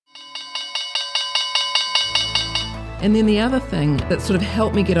And then the other thing that sort of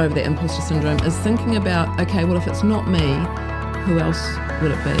helped me get over that imposter syndrome is thinking about, okay, well, if it's not me, who else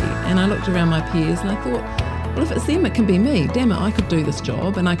would it be? And I looked around my peers and I thought, well, if it's them, it can be me. Damn it, I could do this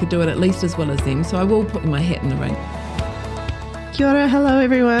job and I could do it at least as well as them. So I will put my hat in the ring. Kia ora, hello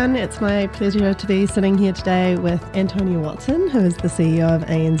everyone. It's my pleasure to be sitting here today with Antonia Watson, who is the CEO of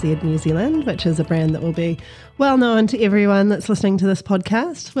ANZ New Zealand, which is a brand that will be well known to everyone that's listening to this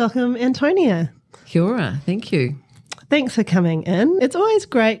podcast. Welcome, Antonia. Kia ora, thank you. Thanks for coming in. It's always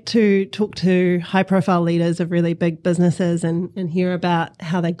great to talk to high-profile leaders of really big businesses and hear about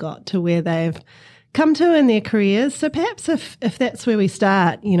how they got to where they've come to in their careers. So perhaps if that's where we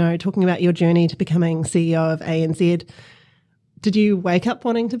start, talking about your journey to becoming CEO of ANZ, did you wake up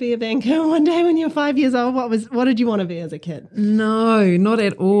wanting to be a banker one day when you were 5 years old? What did you want to be as a kid? No, not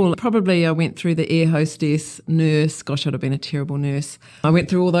at all. Probably I went through the air hostess, nurse. Gosh, I'd have been a terrible nurse. I went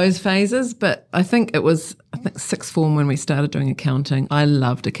through all those phases, but I think it was sixth form when we started doing accounting. I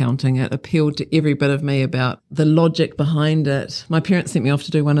loved accounting. It appealed to every bit of me about the logic behind it. My parents sent me off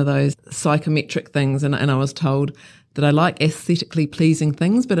to do one of those psychometric things, and I was told that I like aesthetically pleasing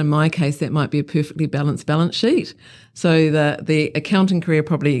things, but in my case, that might be a perfectly balanced balance sheet. So the accounting career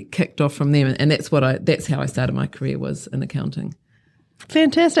probably kicked off from them, and that's how I started my career, was in accounting.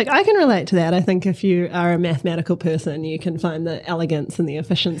 Fantastic. I can relate to that. I think if you are a mathematical person, you can find the elegance and the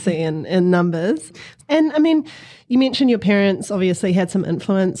efficiency in numbers. And I mean, you mentioned your parents obviously had some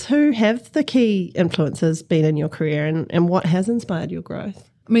influence. Who have the key influences been in your career, and what has inspired your growth?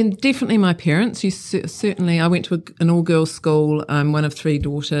 I mean, definitely my parents. Certainly, I went to an all-girls school. I'm one of three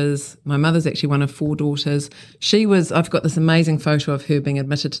daughters. My mother's actually one of four daughters. I've got this amazing photo of her being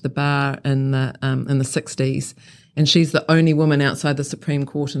admitted to the bar in the 60s. And she's the only woman outside the Supreme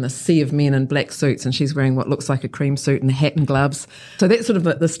Court in a sea of men in black suits, and she's wearing what looks like a cream suit and a hat and gloves. So that's sort of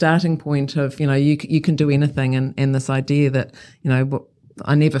the starting point of, you can do anything, and this idea that,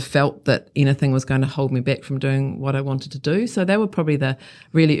 I never felt that anything was going to hold me back from doing what I wanted to do. So they were probably the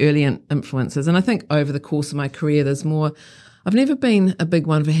really early influences. And I think over the course of my career, there's more. I've never been a big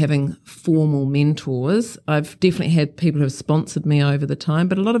one for having formal mentors. I've definitely had people who have sponsored me over the time,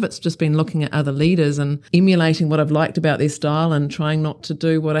 but a lot of it's just been looking at other leaders and emulating what I've liked about their style and trying not to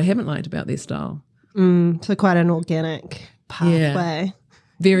do what I haven't liked about their style. So quite an organic pathway. Yeah.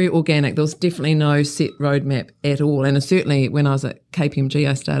 Very organic. There was definitely no set roadmap at all. And certainly when I was at KPMG,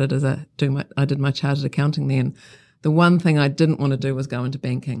 I started I did my chartered accounting then. The one thing I didn't want to do was go into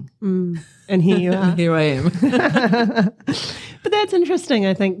banking. And here you are. Here I am. But that's interesting,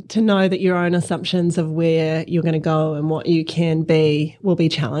 I think, to know that your own assumptions of where you're going to go and what you can be will be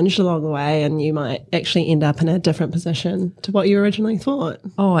challenged along the way, and you might actually end up in a different position to what you originally thought.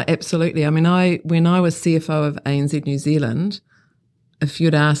 Oh, absolutely. I mean, when I was CFO of ANZ New Zealand, if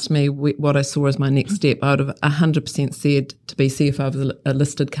you'd asked me what I saw as my next step, I would have 100% said to be CFO of a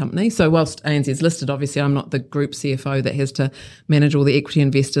listed company. So whilst ANZ is listed, obviously I'm not the group CFO that has to manage all the equity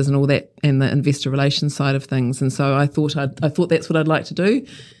investors and all that, and the investor relations side of things. And so I thought that's what I'd like to do.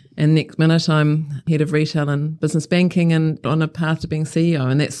 And next minute I'm head of retail and business banking and on a path to being CEO.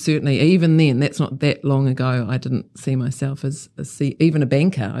 And that's certainly, even then, that's not that long ago, I didn't see myself as even a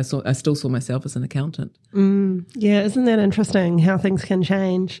banker. I still saw myself as an accountant. Yeah, isn't that interesting how things can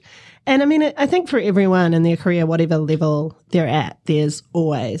change? And I mean, I think for everyone in their career, whatever level they're at, there's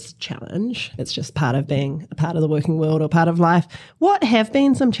always challenge. It's just part of being a part of the working world or part of life. What have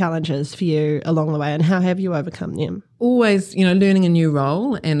been some challenges for you along the way, and how have you overcome them? Always, learning a new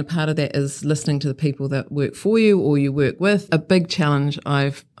role, and a part of that is listening to the people that work for you or you work with. A big challenge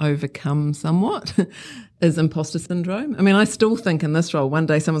I've overcome somewhat is imposter syndrome. I mean, I still think in this role, one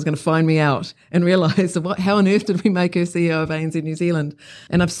day someone's going to find me out and realise how on earth did we make her CEO of ANZ New Zealand?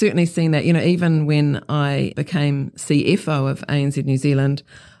 And I've certainly seen that, even when I became CFO of ANZ New Zealand,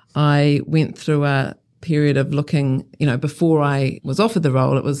 I went through a period of looking, before I was offered the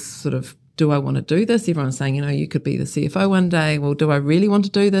role, it was sort of, do I want to do this? Everyone's saying, you could be the CFO one day. Well, do I really want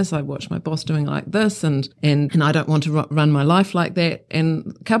to do this? I watch my boss doing like this, and I don't want to run my life like that.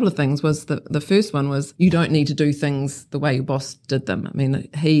 And a couple of things was the first one was, you don't need to do things the way your boss did them. I mean,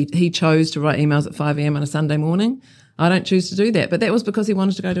 he chose to write emails at 5 a.m. on a Sunday morning. I don't choose to do that, but that was because he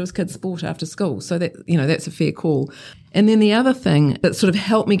wanted to go to his kids' sport after school. So that, that's a fair call. And then the other thing that sort of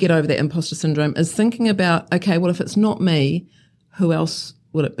helped me get over that imposter syndrome is thinking about, okay, well, if it's not me, who else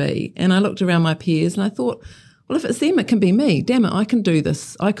would it be? And I looked around my peers and I thought, well, if it's them, it can be me. Damn it, I can do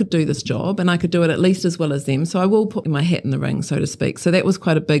this. I could do this job, and I could do it at least as well as them. So I will put my hat in the ring, so to speak. So that was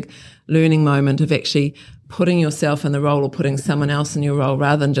quite a big learning moment of actually putting yourself in the role or putting someone else in your role,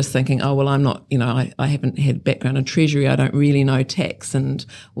 rather than just thinking, oh, well, I'm not, I haven't had background in treasury. I don't really know tax and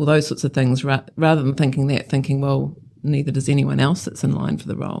all those sorts of things. Rather than thinking, well, neither does anyone else that's in line for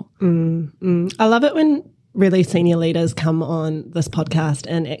the role. I love it when really senior leaders come on this podcast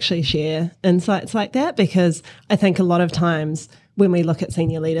and actually share insights like that, because I think a lot of times when we look at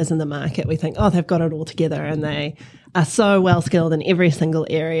senior leaders in the market, we think, oh, they've got it all together and they are so well skilled in every single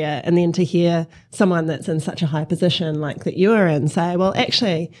area. And then to hear someone that's in such a high position like that you are in say, well,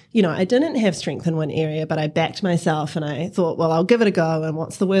 actually, I didn't have strength in one area, but I backed myself and I thought, well, I'll give it a go. And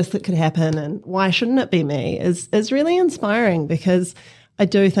what's the worst that could happen? And why shouldn't it be me is really inspiring, because I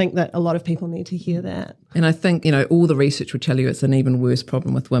do think that a lot of people need to hear that. And I think, all the research would tell you it's an even worse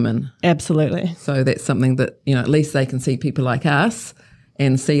problem with women. Absolutely. So that's something that, at least they can see people like us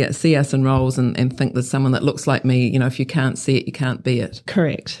and see us in roles and think there's someone that looks like me. If you can't see it, you can't be it.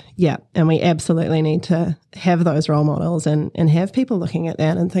 Correct. Yeah. And we absolutely need to have those role models and have people looking at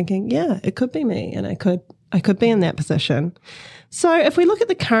that and thinking, yeah, it could be me and I could be in that position. So if we look at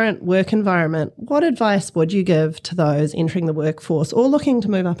the current work environment, what advice would you give to those entering the workforce or looking to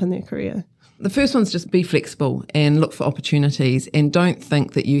move up in their career? The first one's just be flexible and look for opportunities, and don't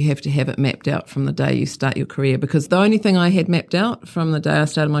think that you have to have it mapped out from the day you start your career, because the only thing I had mapped out from the day I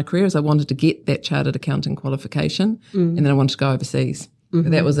started my career is I wanted to get that chartered accounting qualification and then I wanted to go overseas.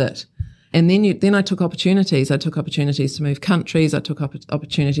 That was it. And then I took opportunities. I took opportunities to move countries. I took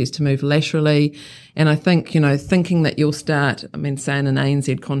opportunities to move laterally. And I think, thinking that you'll start, say in an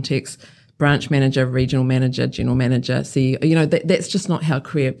ANZ context, branch manager, regional manager, general manager, CEO, that's just not how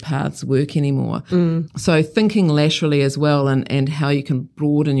career paths work anymore. So thinking laterally as well and how you can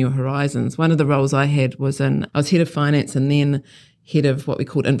broaden your horizons. One of the roles I had I was head of finance and then head of what we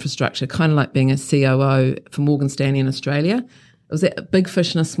called infrastructure, kind of like being a COO for Morgan Stanley in Australia. It was a big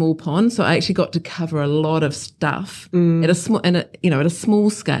fish in a small pond, so I actually got to cover a lot of stuff at a small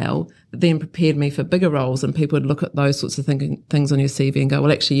scale. That then prepared me for bigger roles, and people would look at those sorts of things on your CV and go,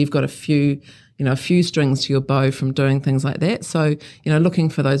 well, actually, you've got a few strings to your bow from doing things like that. So, looking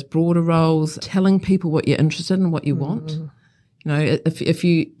for those broader roles, telling people what you're interested in and what you want. If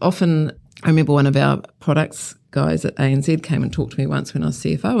you often, I remember one of our products guys at ANZ came and talked to me once when I was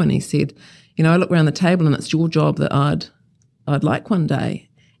CFO, and he said, I look around the table and it's your job that I'd like one day.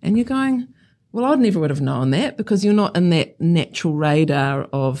 And you're going, well, I never would have known that, because you're not in that natural radar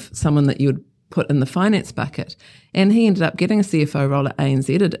of someone that you would put in the finance bucket. And he ended up getting a CFO role at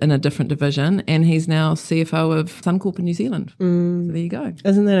ANZ in a different division, and he's now CFO of Suncorp in New Zealand. So there you go.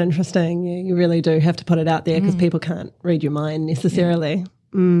 Isn't that interesting? You really do have to put it out there, because people can't read your mind necessarily.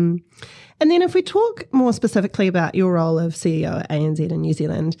 Yeah. And then if we talk more specifically about your role of CEO at ANZ in New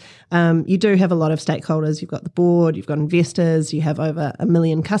Zealand, you do have a lot of stakeholders. You've got the board, you've got investors, you have over 1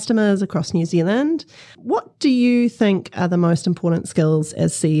 million customers across New Zealand. What do you think are the most important skills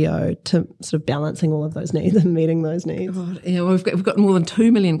as CEO to sort of balancing all of those needs and meeting those needs? We've got more than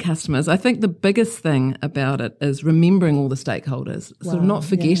 2 million customers. I think the biggest thing about it is remembering all the stakeholders, sort of not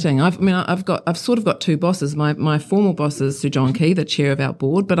forgetting. Yeah. I've sort of got two bosses. My formal boss is Sir John Key, the chair of our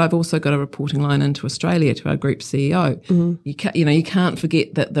board, but I've also got a reporting line into Australia to our group CEO. You can't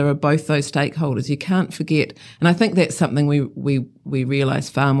forget that there are both those stakeholders. You can't forget, and I think that's something we realise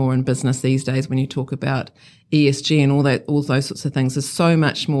far more in business these days when you talk about ESG and all those sorts of things. There's so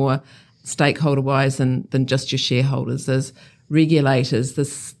much more stakeholder-wise than just your shareholders. There's regulators,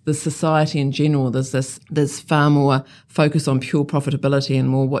 there's society in general. There's far more focus on pure profitability and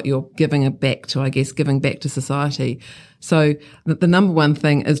more what you're giving back to society. So the number one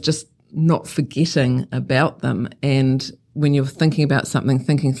thing is just not forgetting about them, and when you're thinking about something,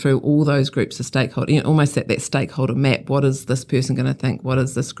 thinking through all those groups of stakeholders, almost that stakeholder map. What is this person going to think? What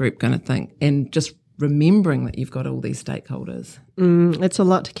is this group going to think? And just remembering that you've got all these stakeholders. It's a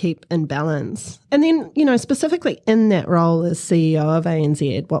lot to keep in balance. And then, specifically in that role as CEO of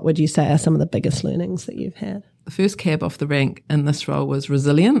ANZ, what would you say are some of the biggest learnings that you've had? The first cab off the rank in this role was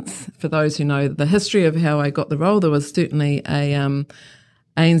resilience. For those who know the history of how I got the role, there was certainly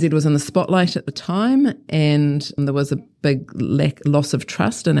ANZ was in the spotlight at the time, and there was a big loss of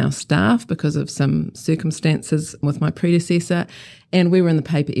trust in our staff because of some circumstances with my predecessor, and we were in the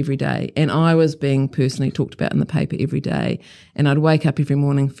paper every day, and I was being personally talked about in the paper every day, and I'd wake up every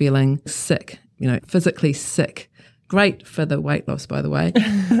morning feeling sick, physically sick. Great for the weight loss, by the way.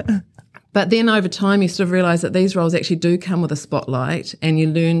 But then over time you sort of realise that these roles actually do come with a spotlight, and you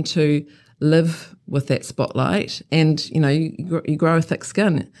learn to live with that spotlight, and you grow a thick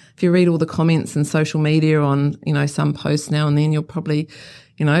skin. If you read all the comments and social media on some posts now and then, you'll probably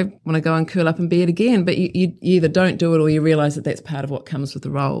want to go and curl up in bed again, but you either don't do it or you realise that that's part of what comes with the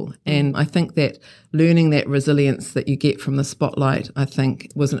role. And I think that learning that resilience that you get from the spotlight, I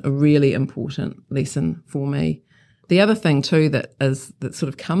think, was a really important lesson for me. The other thing too that sort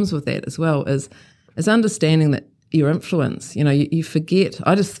of comes with that as well is understanding that your influence. You forget.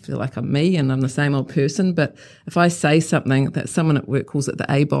 I just feel like I'm me and I'm the same old person. But if I say something that someone at work calls it the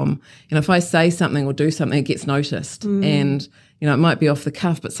A-bomb, if I say something or do something, it gets noticed. And, it might be off the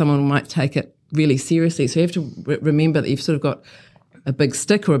cuff, but someone might take it really seriously. So you have to remember that you've sort of got a big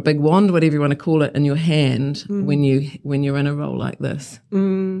stick or a big wand, whatever you want to call it, in your hand when you're in a role like this.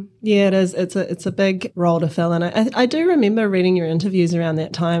 Yeah, it is. It's a big role to fill. And I do remember reading your interviews around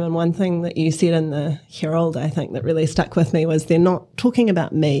that time, and one thing that you said in the Herald, I think, that really stuck with me was they're not talking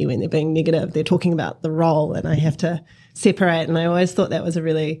about me when they're being negative. They're talking about the role, and I have to separate. And I always thought that was a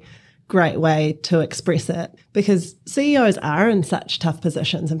really great way to express it, because CEOs are in such tough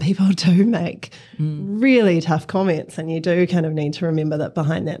positions and people do make really tough comments, and you do kind of need to remember that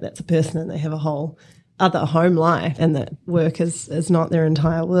behind that's a person and they have a whole other home life, and that work is not their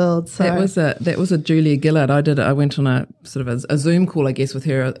entire world. So that was a Julia Gillard. I went on a sort of a Zoom call, I guess, with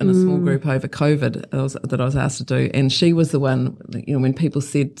her in a small group over COVID that I was asked to do, and she was the one.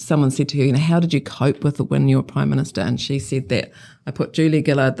 When someone said to her, how did you cope with when you were Prime Minister? And she said that I put Julia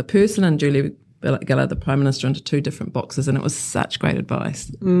Gillard, the person, and Julia Gillard, the Prime Minister, into two different boxes, and it was such great advice.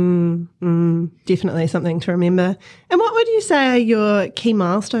 Definitely something to remember. And what would you say are your key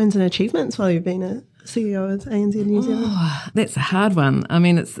milestones and achievements while you've been a CEO of ANZ New Zealand? Oh, that's a hard one. I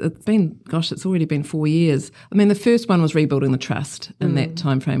mean, it's already been 4 years. I mean, the first one was rebuilding the trust in that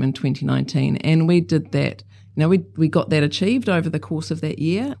time frame in 2019, and we did that. We got that achieved over the course of that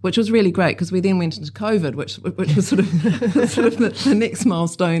year, which was really great, because we then went into COVID, which was sort of the next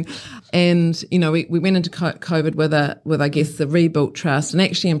milestone. And, we went into COVID with, I guess, the rebuilt trust, and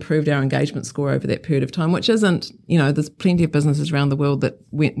actually improved our engagement score over that period of time, which isn't, there's plenty of businesses around the world that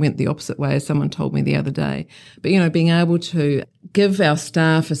went the opposite way, as someone told me the other day. But, being able to give our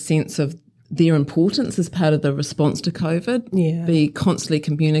staff a sense of their importance as part of the response to COVID, be constantly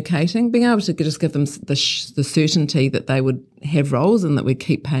communicating, being able to just give them the certainty that they would have roles and that we'd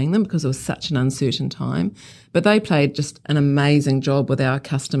keep paying them, because it was such an uncertain time. But they played just an amazing job with our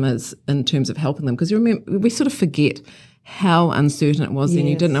customers in terms of helping them, because you remember, we sort of forget how uncertain it was then.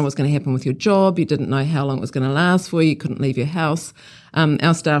 You didn't know what was going to happen with your job. You didn't know how long it was going to last for. You couldn't leave your house.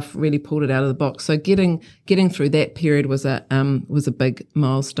 Our staff really pulled it out of the box. So getting through that period was a big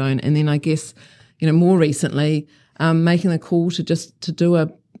milestone. And then I guess, more recently, making the call to do a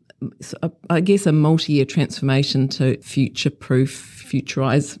multi-year transformation to futurize,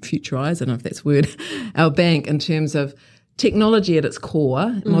 I don't know if that's a word, our bank, in terms of technology at its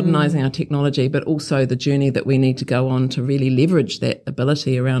core, modernising our technology, but also the journey that we need to go on to really leverage that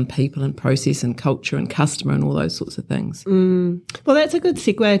ability around people and process and culture and customer and all those sorts of things. Well, that's a good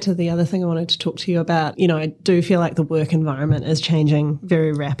segue to the other thing I wanted to talk to you about. I do feel like the work environment is changing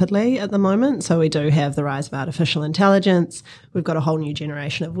very rapidly at the moment. So we do have the rise of artificial intelligence. We've got a whole new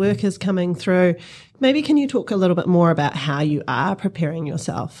generation of workers coming through. Maybe can you talk a little bit more about how you are preparing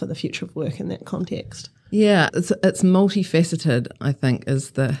yourself for the future of work in that context? Yeah, it's multifaceted, I think,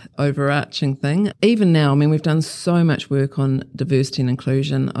 is the overarching thing. Even now, I mean, we've done so much work on diversity and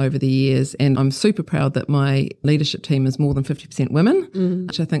inclusion over the years, and I'm super proud that my leadership team is more than 50% women,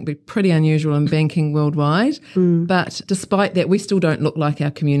 which I think would be pretty unusual in banking worldwide. But despite that, we still don't look like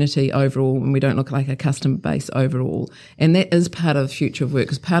our community overall, and we don't look like our customer base overall. And that is part of the future of work,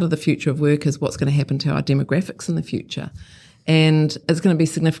 because part of the future of work is what's going to happen to our demographics in the future. And it's going to be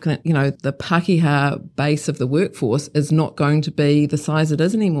significant. The Pākehā base of the workforce is not going to be the size it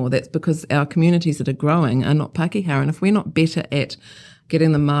is anymore. That's because our communities that are growing are not Pākehā. And if we're not better at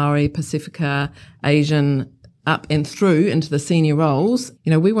getting the Māori, Pacifica, Asian up and through into the senior roles,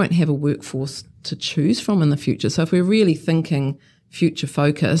 we won't have a workforce to choose from in the future. So if we're really thinking future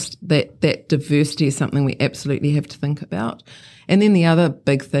focused, that diversity is something we absolutely have to think about. And then the other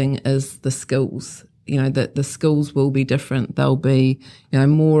big thing is the skills. That the skills will be different. They'll be,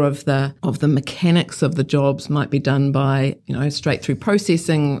 more of the mechanics of the jobs might be done by, straight through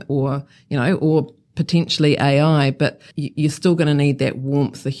processing or potentially AI, but you're still going to need that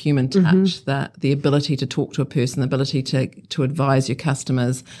warmth, the human touch, the ability to talk to a person, the ability to advise your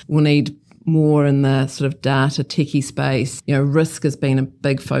customers. We'll need more in the sort of data techie space. Risk has been a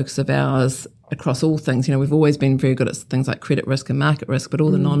big focus of ours across all things. We've always been very good at things like credit risk and market risk, but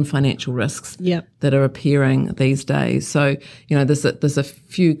all the non-financial risks that are appearing these days. So, there's a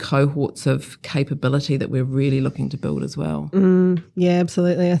few cohorts of capability that we're really looking to build as well. Yeah,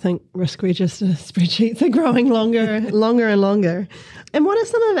 absolutely. I think risk register spreadsheets are growing longer and longer. And what are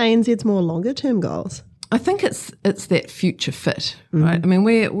some of ANZ's more longer term goals? I think it's that future fit, right? I mean,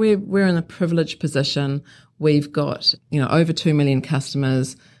 we're in a privileged position. We've got, over 2 million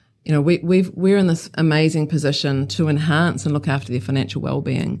customers. We're in this amazing position to enhance and look after their financial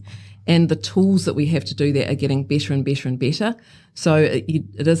well-being. And the tools that we have to do that are getting better and better and better. So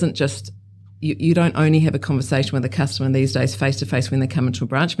it isn't just, you don't only have a conversation with a customer these days face-to-face when they come into a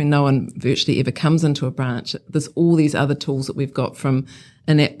branch. I mean, no one virtually ever comes into a branch. There's all these other tools that we've got, from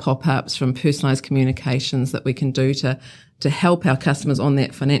in-app pop-ups, from personalised communications that we can do to help our customers on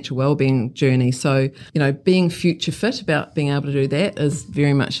that financial wellbeing journey. So, being future fit about being able to do that is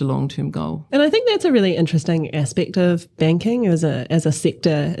very much a long-term goal. And I think that's a really interesting aspect of banking as a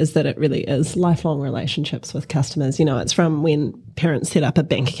sector, is that it really is lifelong relationships with customers. It's from when parents set up a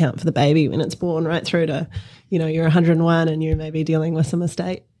bank account for the baby when it's born, right through to, you're 101 and you're maybe dealing with some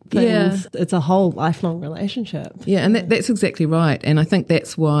estate things. Yeah. It's a whole lifelong relationship. Yeah, and that's exactly right. And I think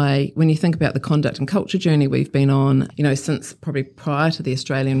that's why when you think about the conduct and culture journey we've been on, since probably prior to the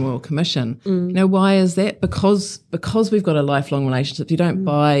Australian Royal Commission, why is that? Because we've got a lifelong relationship. You don't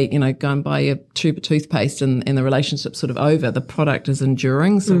buy, go and buy a tube of toothpaste and the relationship's sort of over. The product is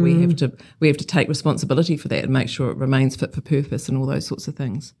enduring, so we have to take responsibility for that and make sure it remains fit for purpose and all those sorts of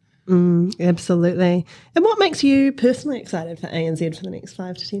things. Absolutely. And what makes you personally excited for ANZ for the next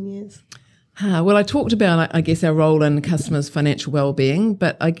 5 to 10 years? Well, I talked about, I guess, our role in customers' financial well-being,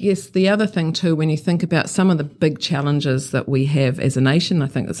 but I guess the other thing too, when you think about some of the big challenges that we have as a nation, I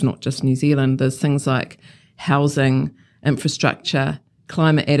think it's not just New Zealand, there's things like housing, infrastructure,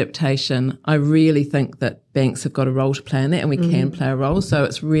 climate adaptation. I really think that banks have got a role to play in that, and we can play a role. So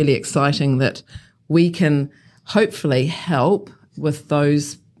it's really exciting that we can hopefully help with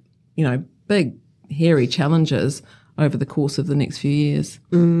those big, hairy challenges over the course of the next few years.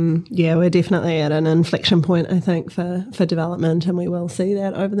 Yeah, we're definitely at an inflection point, I think, for development, and we will see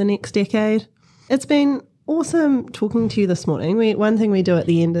that over the next decade. It's been awesome talking to you this morning. One thing we do at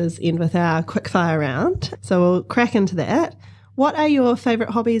the end is end with our quickfire round, so we'll crack into that. What are your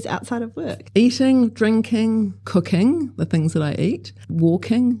favourite hobbies outside of work? Eating, drinking, cooking, the things that I eat,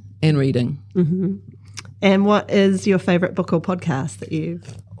 walking and reading. Mm-hmm. And what is your favourite book or podcast that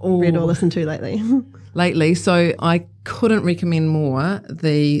you've read or listened to lately? So I couldn't recommend more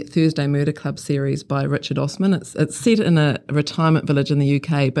the Thursday Murder Club series by Richard Osman. It's set in a retirement village in the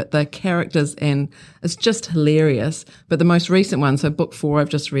UK, but the characters, and it's just hilarious. But the most recent one, so book 4 I've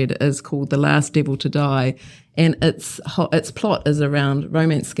just read, is called The Last Devil to Die, and its plot is around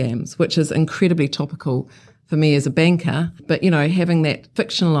romance scams, which is incredibly topical for me as a banker, but having that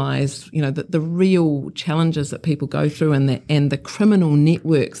fictionalized, the real challenges that people go through and the criminal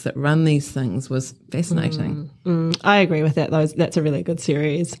networks that run these things was fascinating. I agree with that. That's a really good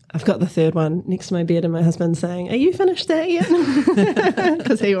series. I've got the third one next to my bed, and my husband's saying, "Are you finished that yet?"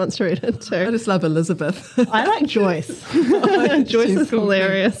 Because he wants to read it too. I just love Elizabeth. I like Joyce. Joyce is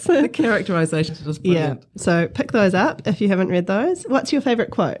hilarious. The characterizations are just brilliant. Yeah. So pick those up if you haven't read those. What's your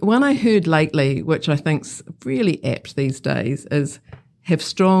favourite quote? One I heard lately, which I think's really apt these days, is "Have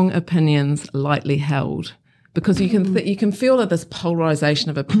strong opinions lightly held." Because you can feel that this polarisation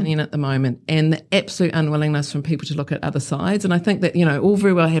of opinion at the moment, and the absolute unwillingness from people to look at other sides. And I think that, all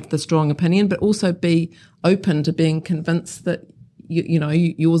very well have the strong opinion, but also be open to being convinced that,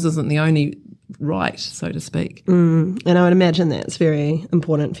 yours isn't the only right, so to speak. And I would imagine that's very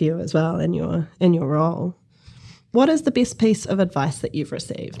important for you as well in your role. What is the best piece of advice that you've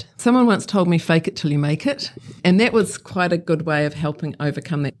received? Someone once told me, "Fake it till you make it." And that was quite a good way of helping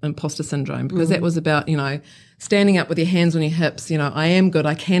overcome that imposter syndrome, because that was about, standing up with your hands on your hips, I am good,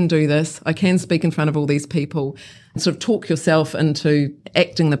 I can do this, I can speak in front of all these people, and sort of talk yourself into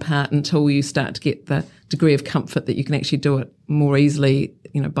acting the part until you start to get the degree of comfort that you can actually do it more easily,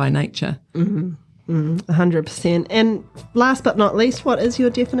 by nature. 100%. And last but not least, what is your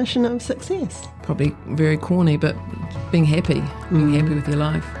definition of success? Probably very corny, but being happy with your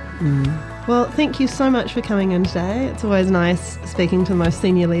life. Well, thank you so much for coming in today. It's always nice speaking to the most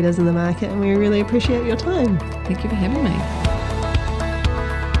senior leaders in the market, and we really appreciate your time. Thank you for having me.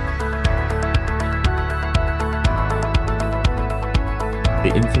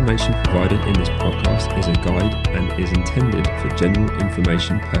 The information provided in this podcast is a guide and is intended for general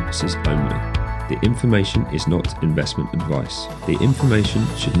information purposes only. The information is not investment advice. The information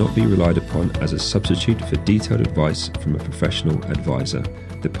should not be relied upon as a substitute for detailed advice from a professional advisor.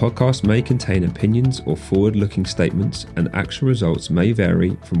 The podcast may contain opinions or forward-looking statements, and actual results may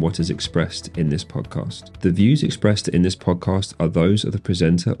vary from what is expressed in this podcast. The views expressed in this podcast are those of the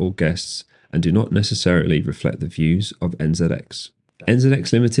presenter or guests and do not necessarily reflect the views of NZX.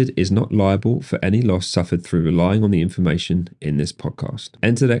 NZX Limited is not liable for any loss suffered through relying on the information in this podcast.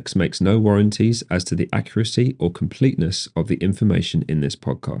 NZX makes no warranties as to the accuracy or completeness of the information in this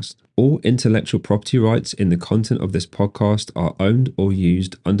podcast. All intellectual property rights in the content of this podcast are owned or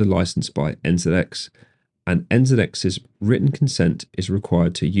used under license by NZX and NZX's written consent is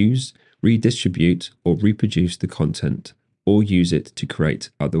required to use, redistribute, or reproduce the content, or use it to create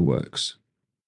other works.